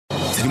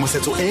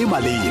tshedimosetso e e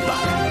maleba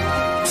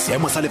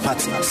seemo sa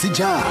lefatshe se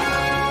jang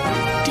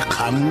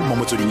dikgang mo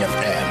Motsweding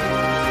FM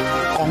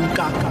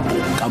konka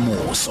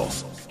bokamoso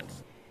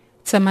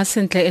Sama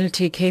sentle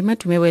LTK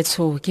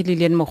matumewetso ke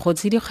Lillian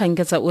Mogotsi dikgang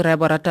tsa ura ya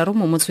Borataro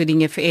mo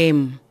Motsweding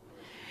FM.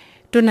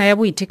 Tona ya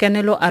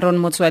boitekanelo Aaron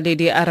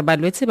Motswaledi a re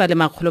balwetse ba le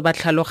makgolo ba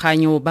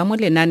tlhaloganyo ba mo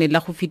lenane la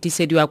go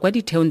fetisediwa kwa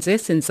ditheong tse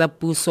seng tsa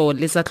puso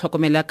le tsa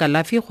tlhokomelo ya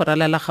kalafi go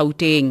ralala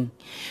Gauteng.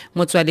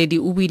 Motswaledi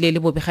o buile le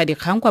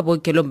bobegadikgang kwa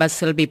bookelong ba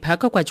Selby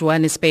Park kwa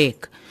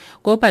Johannesburg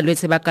ko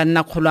balwetse ba ka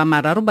nna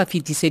 300 ba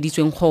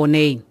fetiseditsweng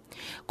gone.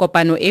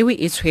 Kopano ewe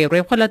e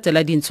tshwerwe go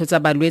latela dintsho tsa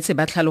balwetse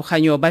ba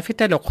tlhaloganyo ba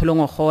feta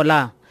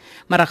 100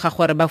 maraga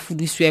gore ba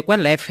fudiswe kwa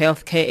Life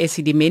Healthcare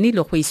Esidimeni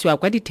le go isiwa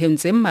kwa ditheong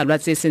tse mmalwa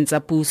tse seng tsa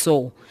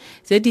puso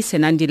tse di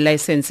senang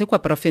di-license kwa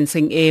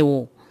porofenseng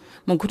eo.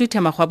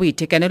 Mokhuduthamaga wa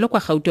boitekanelo kwa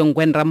Gauteng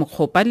Gwenra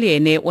Mokgopa le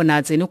ene o ne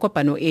a tsene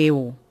kopano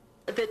eo.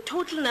 The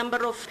total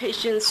number of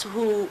patients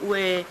who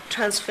were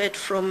transferred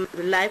from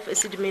the Life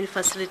Esidimeni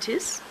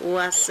facilities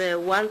was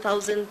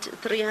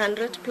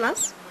 1,300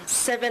 plus.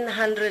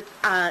 700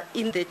 are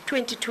in the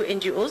 22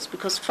 NGOs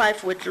because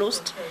 5 were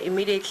closed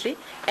immediately,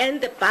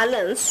 and the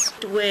balance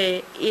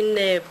were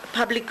in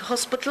public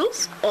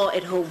hospitals or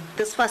at home.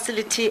 This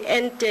facility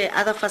and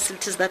other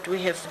facilities that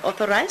we have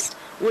authorized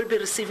will be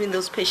receiving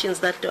those patients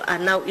that are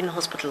now in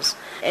hospitals.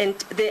 And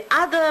the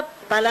other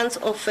balance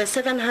of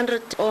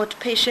 700 odd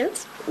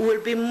patients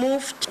will be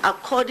moved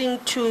according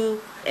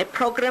to a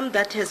program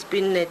that has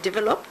been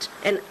developed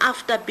and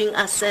after being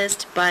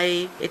assessed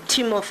by a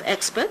team of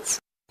experts.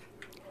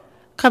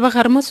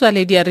 Khabagare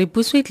Motswaledi a re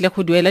puso e tle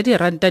go duela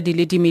diranta di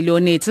le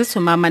dimilione tse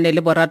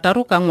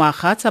 47 ka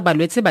ngwaga tsa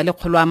balwetse ba le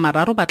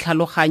 300 ba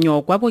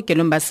tlhaloganyo kwa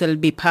bookelong ba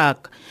Selby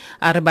Park.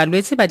 A re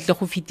balwetse ba tle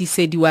go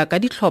fetisediwa ka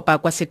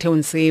ditlhopha kwa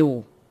setheong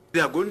seo.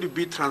 They are going to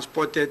be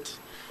transported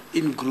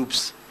in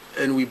groups,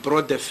 and we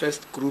brought the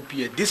first group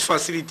here. This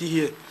facility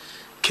here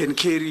can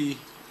carry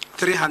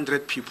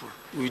 300 people.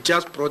 We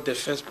just brought the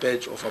first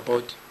batch of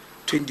about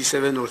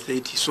 27 or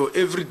 30. So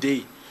every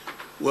day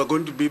we're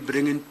going to be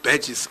bringing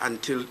batches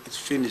until it's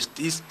finished.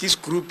 This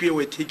group here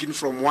were taken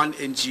from one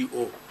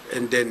NGO,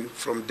 and then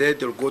from there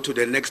they'll go to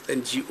the next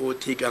NGO,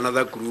 take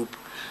another group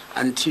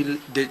until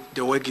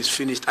the work is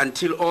finished,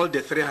 until all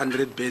the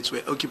 300 beds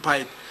were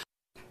occupied.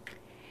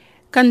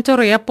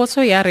 Kantoro ya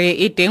Poso ya re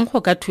e teng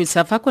go ka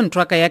thusa fa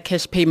Kontraka ya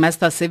Cash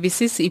Paymaster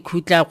Services e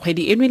khutlha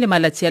kgwedi eno le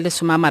malatsi a le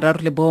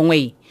some-a-mararo le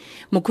bongwe.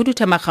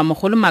 Mokhuduthamaga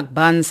mogolo Mark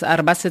a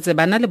re ba setse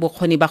bana le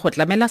bokgoni ba go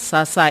tlamela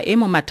SASSA e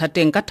mo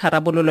mathateng ka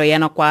tharabololo ya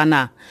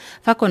nakwana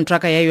fa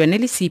kontraka ya yone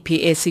le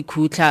CPS e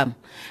khutlha.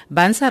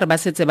 Barnes a re ba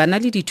setse bana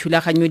le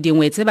dithulaganyo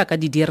dingwe tse ba ka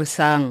di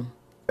dirisang.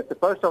 The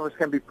post office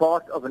can be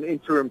part of an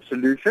interim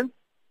solution,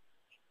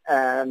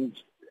 and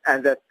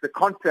that the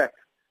contract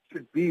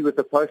should be with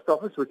the post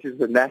office, which is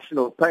the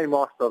national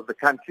paymaster of the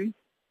country,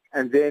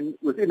 and then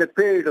within a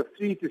period of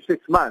 3 to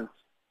 6 months,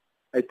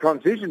 a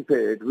transition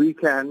period, we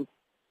can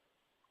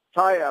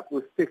tie up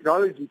with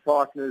technology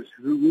partners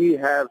who we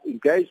have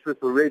engaged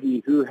with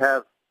already, who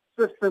have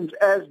systems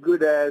as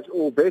good as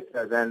or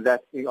better than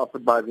that being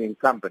offered by the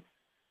incumbent.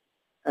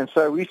 And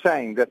so we're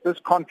saying that this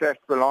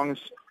contract belongs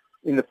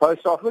in the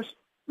post office.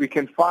 We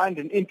can find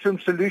an interim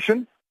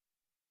solution.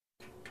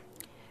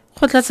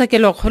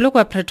 Kgotlatshekelo kgolo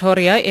kwa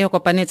Pretoria e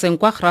kopanetseng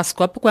kwa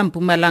Graskop kwa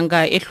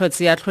Mpumalanga e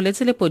tlhotse ya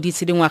tlholetse le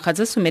podisi dingwaga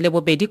tse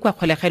 12 kwa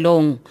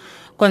kgolegelong.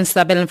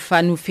 Constable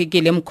Mfanu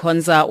Fikile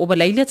Mkhonza o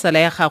bolaile tsala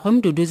ya gagwe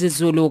Mduduzi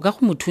Zulu ka go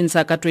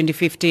mothuntsha ka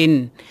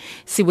 2015.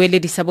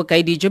 Sibueledi sa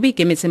bokaedi jo bo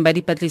ikemetseng ba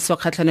dipatliso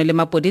kgatlhano le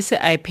mapodisi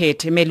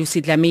iPad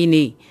Melusi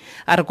Dlamini.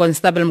 A re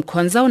Constable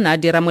Mkhonza o ne a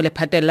dira mo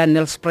lephateng la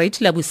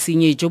Nelspruit la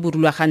bosenyi jo bo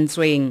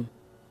rulagantsweng.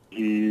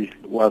 He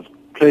was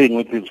playing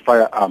with his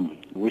firearm,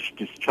 which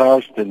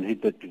discharged and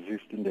hit the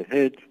deceased in the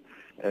head,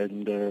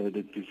 and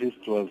the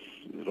deceased was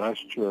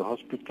rushed to a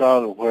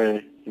hospital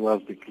where he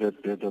was declared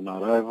dead on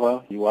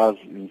arrival. He was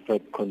in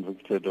fact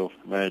convicted of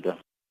murder.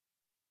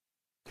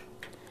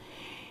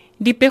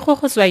 Dipego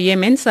go tswa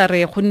Yemen sa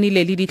re go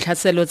nnile le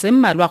ditlhaselo tse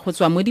mmalwa go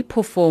tswa mo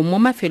diphofo mo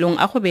mafelong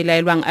a go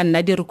belaelwang a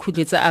nna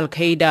dirukhutli tsa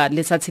Al-Qaeda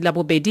letsatsi la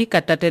bobedi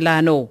ka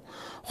tatelano.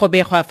 Go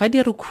begwa fa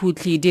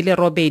dirukhutli di le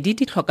robedi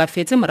di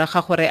tlhokafetse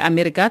moraga gore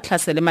Amerika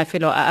tlhasele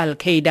mafelo a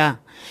Al-Qaeda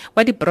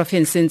wa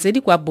diprofenseng tse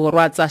di kwa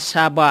borwa tsa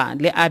Shaba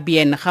le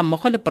Abiyan ga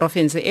mmogo le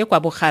profense e kwa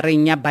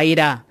bogareng ya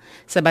Baida.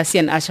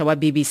 Sebastian Asha wa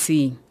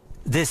BBC.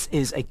 This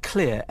is a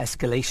clear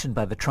escalation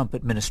by the Trump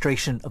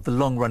administration of the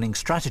long-running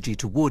strategy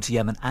towards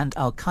Yemen and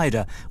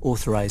al-Qaeda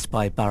authorized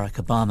by Barack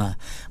Obama.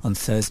 On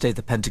Thursday,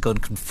 the Pentagon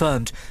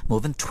confirmed more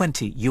than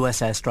 20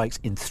 U.S. airstrikes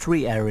in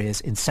 3 areas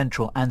in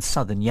central and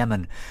southern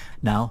Yemen.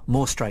 Now,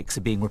 more strikes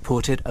are being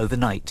reported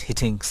overnight,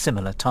 hitting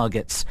similar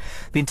targets.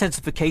 The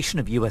intensification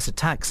of U.S.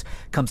 attacks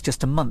comes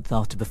just a month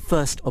after the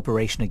first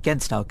operation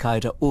against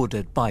al-Qaeda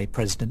ordered by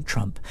President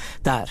Trump.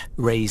 That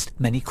raised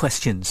many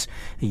questions.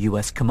 A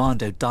U.S.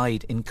 commando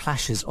died in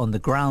clashes on the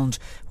ground,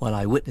 while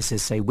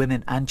eyewitnesses say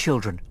women and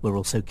children were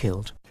also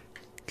killed.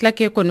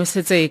 Tlake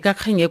konosetse ka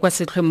kgeng e kwa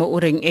setlhomo o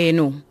reng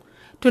eno.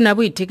 Tona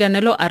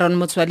boitekanelo Aaron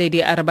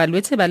Motswaledi a re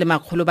balwetse ba le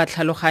makgolo ba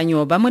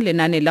tlhaloganyo ba mo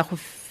lenane la go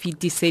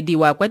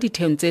fitisediwa kwa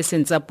ditheong tse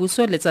seng tsa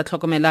puso le tsa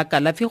tlhokomela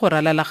kalafi go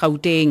ralala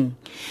Gauteng.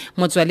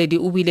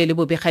 Motswaledi o buile le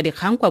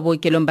bobegadikgang kwa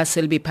bookelong ba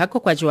Selby Park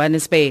kwa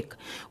Johannesburg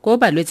ko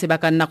balwetse ba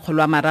ka nna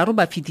 300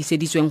 ba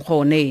fitiseditsweng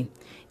gone.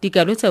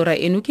 Dikalo tsa ura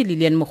eno ke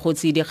Lillian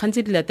Mogotsi di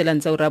kgantse di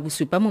latelang tsa ura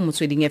bosupa mo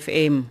Motsweding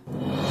FM.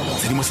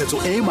 Tshedimosetso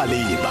e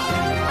maleba.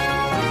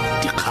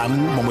 Dikgang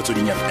mo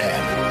Motsweding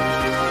FM.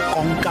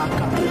 Konka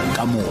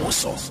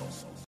bokamoso.